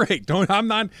 she looked great.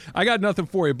 I got nothing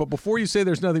for you, but before you say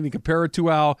there's nothing to compare it to,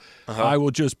 Al, I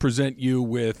will just present you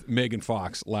with Megan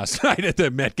Fox last night at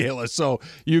the Met Gala, so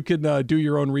you can do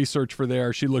your own research for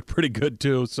there. She looked pretty good,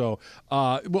 too, so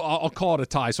I'll call it a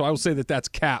tie. So I will say that that's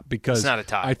cap because it's not a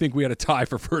tie. I think we had a tie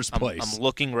for first place. I'm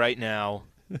looking right now.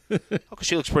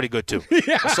 She looks pretty good, too.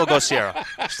 Yeah. I'll still go Sierra.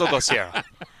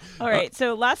 All right,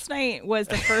 so last night was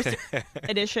the first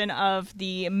edition of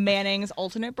the Manning's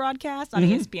alternate broadcast on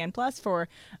ESPN Plus for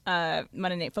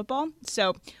Monday Night Football.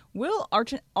 So we'll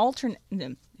alternate.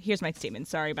 Here's my statement.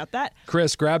 Sorry about that.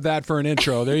 Chris, grab that for an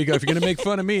intro. There you go. If you're going to make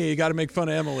fun of me, you got to make fun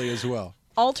of Emily as well.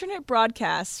 Alternate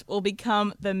broadcasts will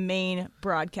become the main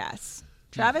broadcasts.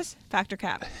 Travis, factor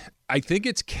cap? I think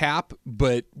it's cap,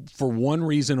 but for one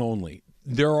reason only.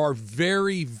 There are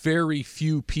very, very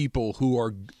few people who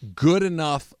are good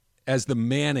enough as the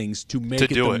Mannings to make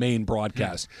it the main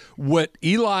broadcast. What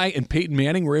Eli and Peyton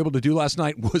Manning were able to do last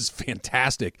night was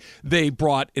fantastic. They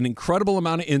brought an incredible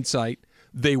amount of insight.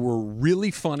 They were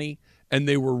really funny. And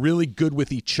they were really good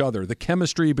with each other. The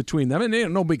chemistry between them,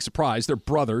 and no big surprise, they're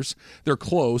brothers. They're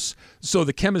close. So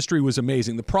the chemistry was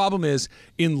amazing. The problem is,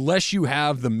 unless you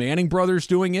have the Manning brothers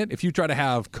doing it, if you try to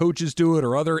have coaches do it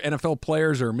or other NFL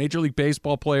players or Major League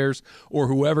Baseball players or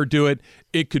whoever do it,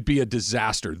 it could be a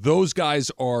disaster. Those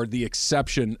guys are the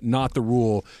exception, not the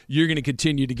rule. You're going to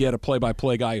continue to get a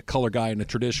play-by-play guy, a color guy in a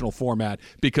traditional format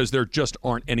because there just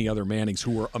aren't any other Mannings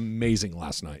who were amazing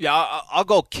last night. Yeah, I'll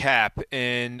go cap,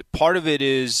 and part of it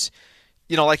is,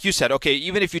 like you said, okay,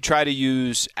 even if you try to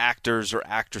use actors or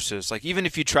actresses, like even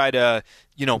if you try to,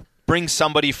 bring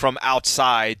somebody from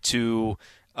outside to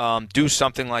do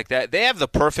something like that, they have the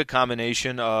perfect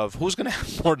combination of who's going to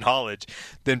have more knowledge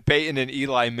than Peyton and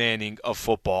Eli Manning of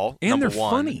football, and number they're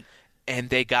one. Funny.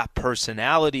 And they got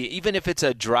personality, even if it's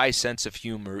a dry sense of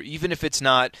humor, even if it's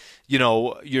not,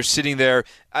 you're sitting there.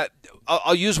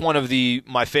 I'll use one of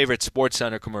my favorite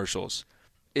SportsCenter commercials.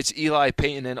 It's Eli,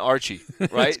 Peyton, and Archie,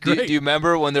 right? Do you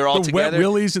remember when they're all together? Wet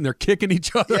willies and they're kicking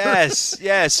each other. Yes.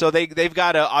 So they've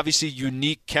got a obviously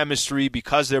unique chemistry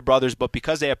because they're brothers, but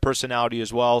because they have personality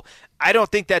as well. I don't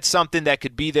think that's something that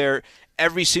could be there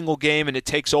every single game and it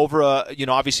takes over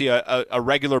obviously a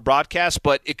regular broadcast,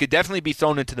 but it could definitely be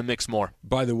thrown into the mix more.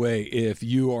 By the way, if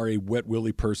you are a wet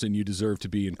willy person, you deserve to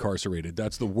be incarcerated.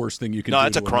 That's the worst thing you can do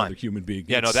that's to a crime. Another human being.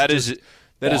 Yeah, that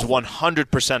is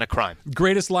 100% a crime.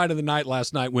 Greatest line of the night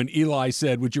last night when Eli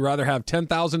said, would you rather have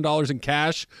 $10,000 in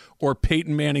cash or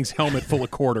Peyton Manning's helmet full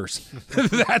of quarters?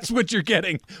 That's what you're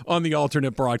getting on the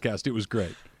alternate broadcast. It was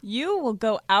great. You will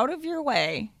go out of your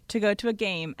way to go to a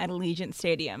game at Allegiant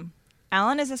Stadium.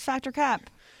 Alan, is this factor cap?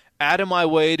 Out of my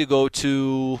way to go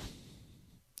to...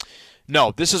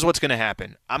 No, this is what's going to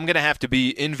happen. I'm going to have to be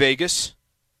in Vegas,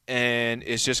 and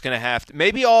it's just going to have to...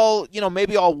 Maybe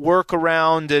I'll work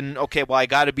around and, okay, well, I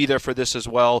got to be there for this as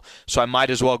well, so I might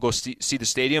as well go see the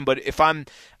stadium. But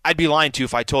I'd be lying to you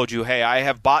if I told you, hey, I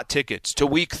have bought tickets to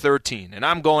Week 13, and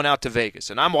I'm going out to Vegas,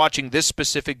 and I'm watching this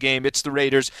specific game. It's the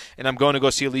Raiders, and I'm going to go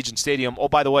see Allegiant Stadium. Oh,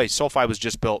 by the way, SoFi was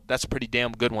just built. That's a pretty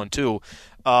damn good one, too.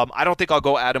 I don't think I'll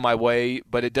go out of my way,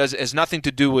 but it has nothing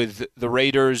to do with the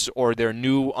Raiders or their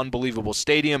new unbelievable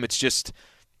stadium. It's just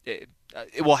it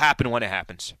will happen when it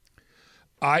happens.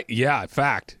 In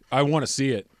fact, I want to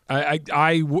see it.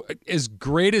 As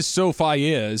great as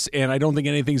SoFi is, and I don't think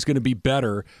anything's going to be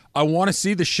better, I want to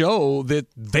see the show that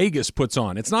Vegas puts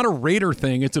on. It's not a Raider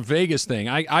thing. It's a Vegas thing.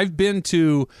 I've been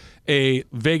to a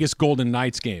Vegas Golden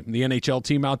Knights game, the NHL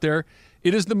team out there.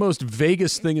 It is the most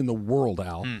Vegas thing in the world,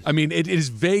 Al. I mean, it is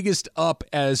Vegased up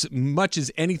as much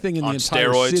as anything in the entire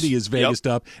steroids. city is Vegased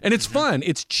up. And it's fun.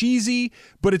 It's cheesy,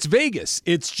 but it's Vegas.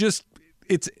 It's just...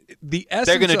 It's the essence.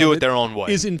 They're going to do it their own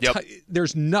way.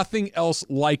 There's nothing else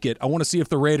like it. I want to see if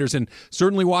the Raiders, and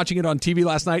certainly watching it on TV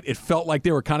last night, it felt like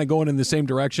they were kind of going in the same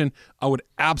direction. I would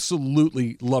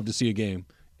absolutely love to see a game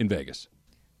in Vegas.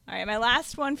 All right, my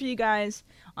last one for you guys.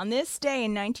 On this day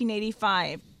in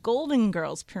 1985, Golden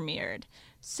Girls premiered.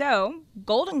 So,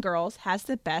 Golden Girls has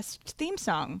the best theme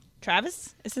song.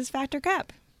 Travis, is this fact or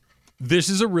cap? This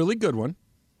is a really good one.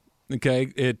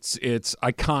 Okay, it's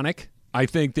iconic. I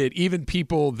think that even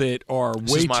people that are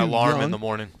this way is my too alarm young in the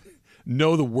morning.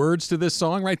 know the words to this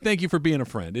song, right? Thank you for being a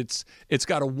friend. It's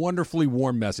got a wonderfully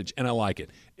warm message, and I like it.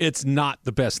 It's not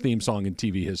the best theme song in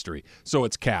TV history, so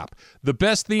it's cap. The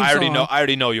best theme song... I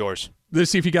already know yours.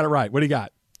 Let's see if you got it right. What do you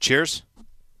got? Cheers?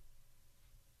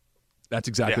 That's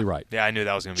exactly right. Yeah, I knew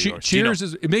that was going to be yours. Cheers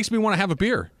it makes me want to have a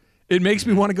beer. It makes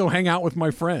me want to go hang out with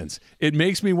my friends. It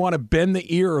makes me want to bend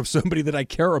the ear of somebody that I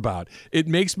care about. It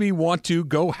makes me want to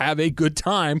go have a good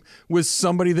time with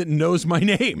somebody that knows my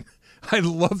name. I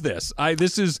love this.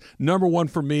 This is number one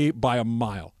for me by a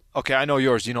mile. Okay, I know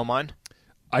yours. Do you know mine?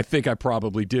 I think I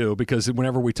probably do, because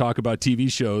whenever we talk about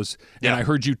TV shows, and I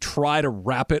heard you try to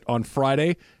rap it on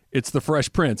Friday, it's The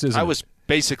Fresh Prince, isn't it? I was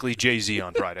basically Jay-Z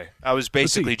on Friday. I was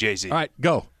basically Jay-Z. All right,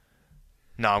 go.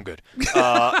 No, I'm good.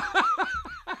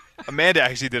 Amanda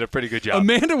actually did a pretty good job.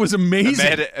 Amanda was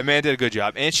amazing. Amanda did a good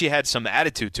job, and she had some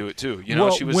attitude to it too.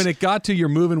 She was when it got to you're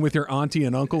moving with your auntie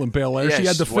and uncle in Bel Air, she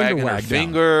had the finger wag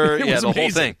down. The whole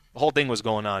thing. The whole thing was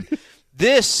going on.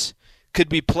 This could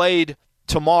be played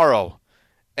tomorrow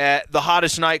at the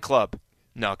hottest nightclub.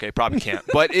 No, okay, probably can't.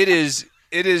 But it is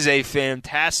a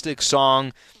fantastic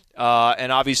song,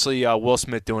 and obviously Will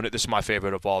Smith doing it. This is my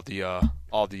favorite of all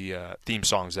the theme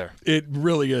songs there. It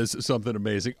really is something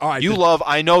amazing. All right,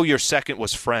 I know your second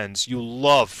was Friends. You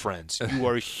love Friends. You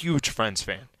are a huge Friends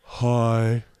fan.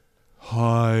 Hi,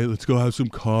 let's go have some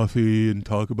coffee and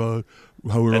talk about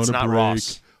how we're on a break. That's not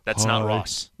Ross. That's not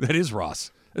Ross. That is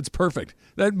Ross. It's perfect.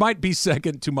 That might be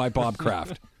second to my Bob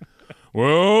Kraft.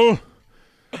 Well,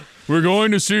 we're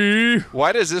going to see.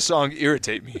 Why does this song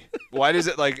irritate me? Why does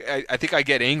it I think I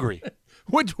get angry.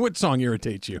 What song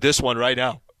irritates you? This one right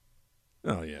now.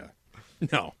 Oh yeah,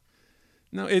 no,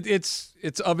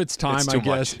 it's of its time. I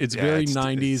guess much. It's very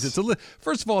 90s.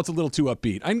 First of all, it's a little too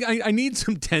upbeat. I need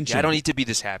some tension. Yeah, I don't need to be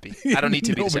this happy. I don't need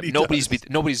to be this happy.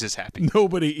 Nobody's this happy.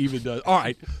 Nobody even does. All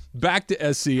right, back to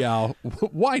SCL.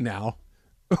 Why now?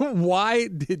 Why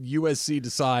did USC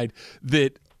decide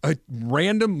that a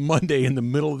random Monday in the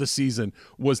middle of the season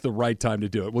was the right time to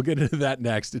do it? We'll get into that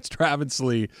next. It's Travis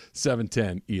Lee,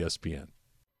 710 ESPN.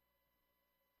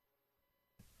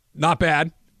 Not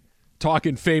bad.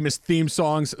 Talking famous theme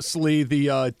songs, Slee.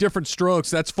 The Different Strokes,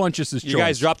 that's Funchess' choice. You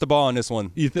guys dropped the ball on this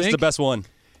one. You think? This is the best one.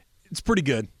 It's pretty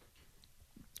good.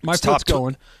 My foot's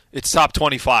going. It's top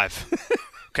 25.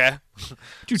 Okay?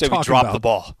 You say we dropped the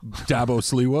ball. Dabo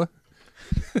Sliwa.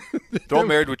 Throw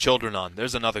Married with Children on.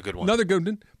 There's another good one. Another good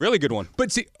one. Really good one.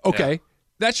 But see, okay,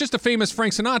 that's just a famous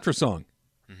Frank Sinatra song.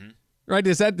 Mm-hmm. Right?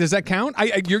 Does that count?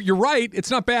 You're right. It's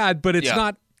not bad, but it's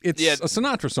not. It's a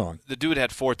Sinatra song. The dude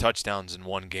had 4 touchdowns in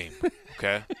one game.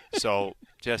 Okay? So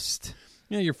just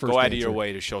your first go out answer. of your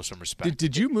way to show some respect.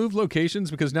 Did you move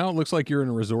locations? Because now it looks like you're in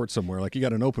a resort somewhere. Like you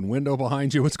got an open window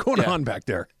behind you. What's going on back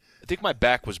there? I think my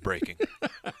back was breaking.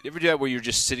 You ever do that where you're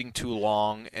just sitting too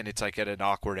long and it's like at an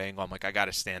awkward angle? I'm like, I got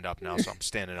to stand up now, so I'm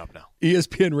standing up now.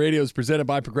 ESPN Radio is presented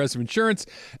by Progressive Insurance.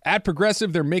 At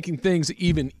Progressive, they're making things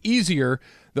even easier.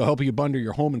 They'll help you bundle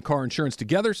your home and car insurance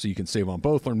together so you can save on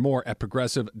both. Learn more at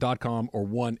Progressive.com or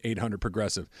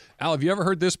 1-800-PROGRESSIVE. Al, have you ever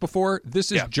heard this before?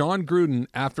 This is John Gruden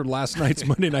after last night's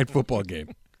Monday Night Football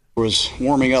game. Was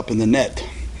warming up in the net.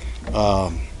 No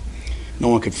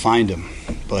one could find him,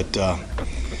 but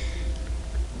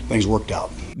things worked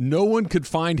out. No one could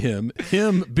find him.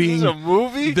 Him being this is a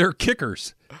movie? They're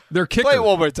kickers. They're kickers. Play it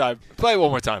one more time. Play it one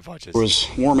more time, Funchess. Was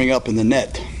warming up in the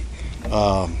net.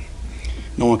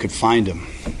 No one could find him,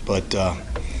 but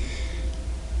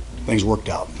things worked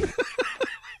out.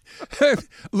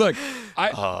 Look,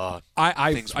 I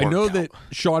know that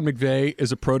Sean McVay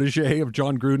is a protege of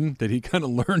John Gruden, that he kind of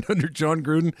learned under John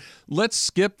Gruden. Let's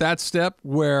skip that step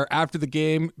where after the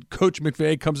game, Coach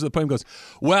McVay comes to the plate and goes,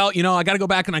 well, I got to go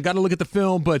back and I got to look at the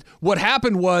film, but what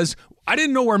happened was I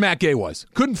didn't know where Matt Gay was.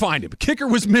 Couldn't find him. Kicker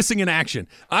was missing in action.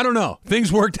 I don't know.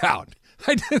 Things worked out.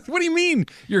 What do you mean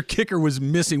your kicker was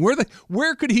missing?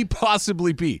 Where could he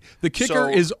possibly be? The kicker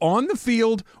is on the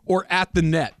field or at the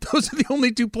net. Those are the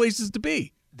only two places to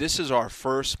be. This is our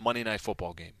first Monday Night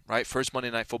Football game, right? First Monday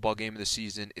Night Football game of the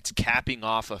season. It's capping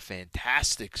off a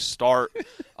fantastic start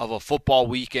of a football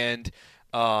weekend.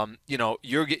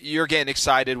 You're getting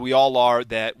excited. We all are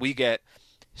that we get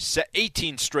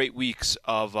 18 straight weeks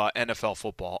of NFL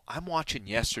football. I'm watching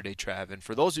yesterday, Trav, and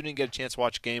for those who didn't get a chance to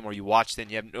watch a game or you watched it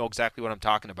and you know exactly what I'm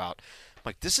talking about, I'm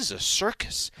like, this is a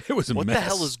circus. It was a what mess. The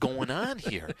hell is going on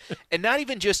here? And not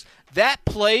even just that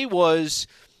play was,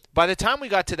 by the time we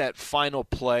got to that final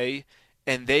play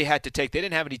and they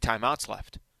didn't have any timeouts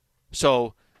left.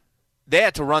 So they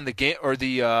had to run the game or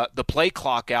the play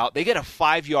clock out. They get a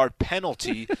 5-yard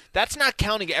penalty. That's not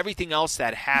counting everything else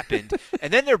that happened.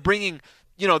 And then they're bringing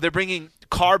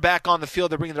Carr back on the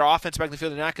field. They're bringing their offense back on the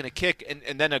field. They're not going to kick.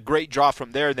 And then a great draw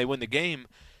from there, and they win the game.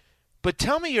 But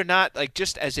tell me you're not,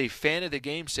 just as a fan of the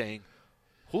game, saying,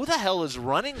 who the hell is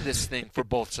running this thing for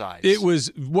both sides? It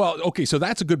was, okay, so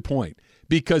that's a good point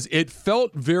because it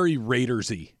felt very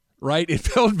Raiders-y. Right, it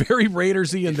felt very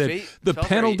Raiders-y, and the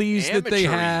penalties that they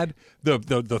had,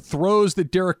 the throws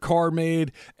that Derek Carr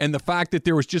made, and the fact that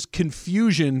there was just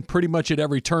confusion pretty much at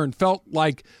every turn felt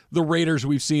like the Raiders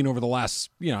we've seen over the last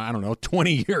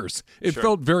 20 years. It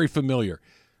felt very familiar.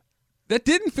 That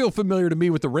didn't feel familiar to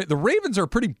me with the Ravens are a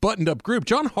pretty buttoned up group.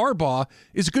 John Harbaugh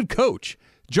is a good coach.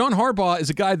 John Harbaugh is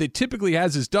a guy that typically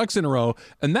has his ducks in a row,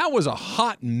 and that was a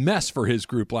hot mess for his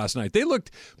group last night. They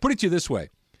looked, put it to you this way.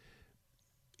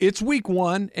 It's week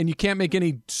one, and you can't make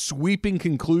any sweeping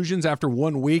conclusions after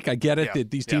 1 week. I get it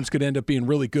that these teams could end up being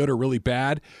really good or really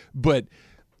bad. But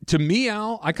to me,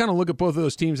 Al, I kind of look at both of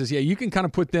those teams as, you can kind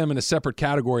of put them in a separate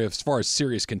category as far as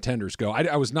serious contenders go.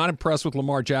 I was not impressed with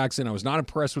Lamar Jackson. I was not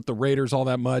impressed with the Raiders all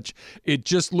that much. It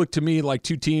just looked to me like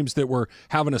two teams that were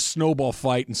having a snowball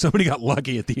fight, and somebody got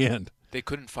lucky at the end. They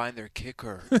couldn't find their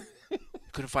kicker.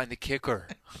 Couldn't find the kicker.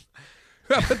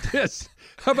 How about this?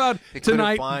 How about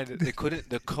tonight?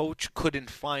 The coach couldn't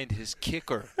find his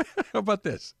kicker. How about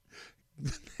this?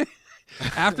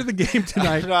 After the game tonight,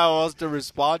 I don't know how else to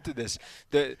respond to this.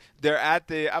 They're at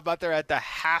the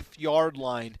half-yard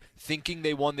line, thinking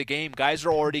they won the game. Guys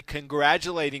are already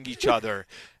congratulating each other.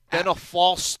 Then a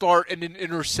false start and an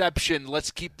interception. Let's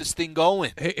keep this thing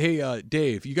going. Hey,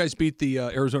 Dave, you guys beat the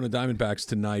Arizona Diamondbacks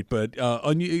tonight, but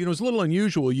it's a little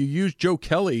unusual. You used Joe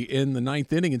Kelly in the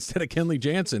ninth inning instead of Kenley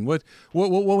Jansen. What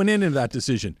went into that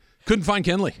decision? Couldn't find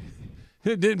Kenley.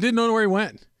 Didn't know where he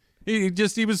went. He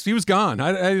was gone.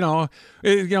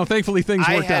 Thankfully things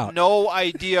worked out. I had no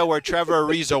idea where Trevor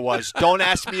Ariza was. Don't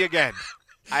ask me again.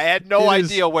 I had no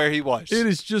idea where he was. It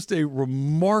is just a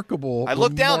remarkable I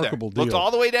looked down there. Deal. Looked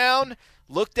all the way down,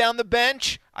 looked down the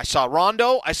bench. I saw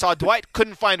Rondo. I saw Dwight.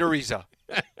 Couldn't find Ariza.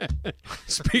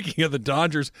 Speaking of the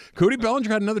Dodgers, Cody Bellinger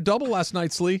had another double last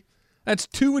night, Slee. That's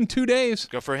 2 in 2 days.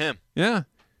 Good for him. Yeah.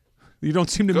 You don't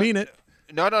seem to mean it.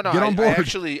 No. Get on board.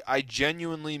 I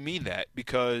genuinely mean that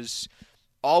because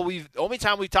only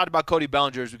time we talked about Cody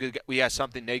Bellinger is because we had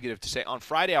something negative to say. On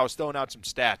Friday, I was throwing out some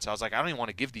stats. I was like, I don't even want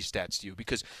to give these stats to you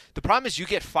because the problem is you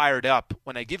get fired up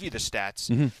when I give you the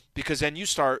stats because then you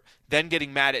start then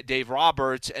getting mad at Dave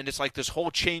Roberts, and it's like this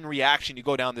whole chain reaction. You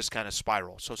go down this kind of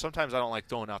spiral. So sometimes I don't like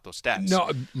throwing out those stats.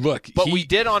 No, look. But we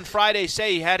did on Friday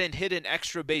say he hadn't hit an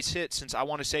extra base hit since I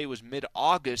want to say it was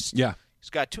mid-August. Yeah. He's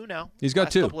got 2 now. He's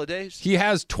got 2. Couple of days. He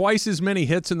has twice as many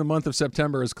hits in the month of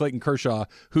September as Clayton Kershaw,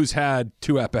 who's had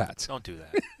 2 at-bats. Don't do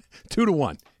that.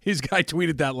 2-1. His guy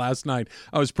tweeted that last night.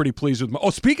 I was pretty pleased with him.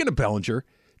 Oh, speaking of Bellinger,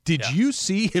 did you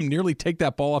see him nearly take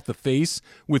that ball off the face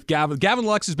with Gavin? Gavin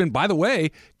Lux has been, by the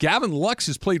way, Gavin Lux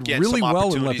has played really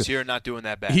well in left field. Here, not doing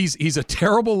that bad. He's a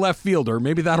terrible left fielder.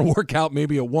 Maybe that'll work out.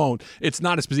 Maybe it won't. It's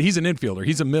not his position. He's an infielder.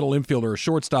 He's a middle infielder, a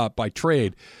shortstop by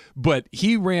trade. But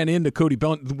he ran into Cody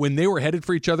Bellinger. When they were headed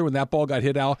for each other, when that ball got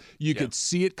hit out, you could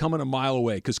see it coming a mile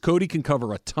away because Cody can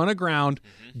cover a ton of ground.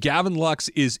 Gavin Lux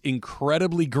is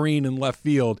incredibly green in left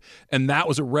field, and that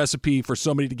was a recipe for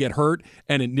somebody to get hurt,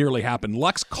 and it nearly happened.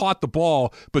 Lux caught the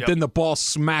ball, but then the ball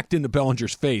smacked into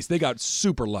Bellinger's face. They got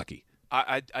super lucky.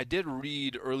 I did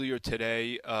read earlier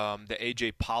today the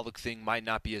A.J. Pollock thing might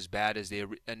not be as bad as they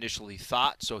initially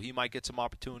thought, so he might get some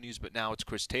opportunities, but now it's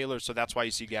Chris Taylor, so that's why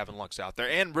you see Gavin Lux out there.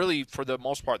 And really, for the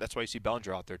most part, that's why you see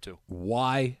Bellinger out there too.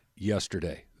 Why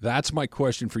yesterday? That's my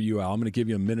question for you, Al. I'm going to give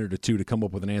you a minute or two to come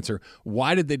up with an answer.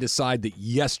 Why did they decide that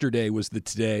yesterday was the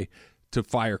today to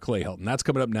fire Clay Helton? That's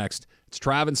coming up next. It's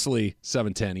Travis Lee,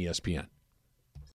 710 ESPN.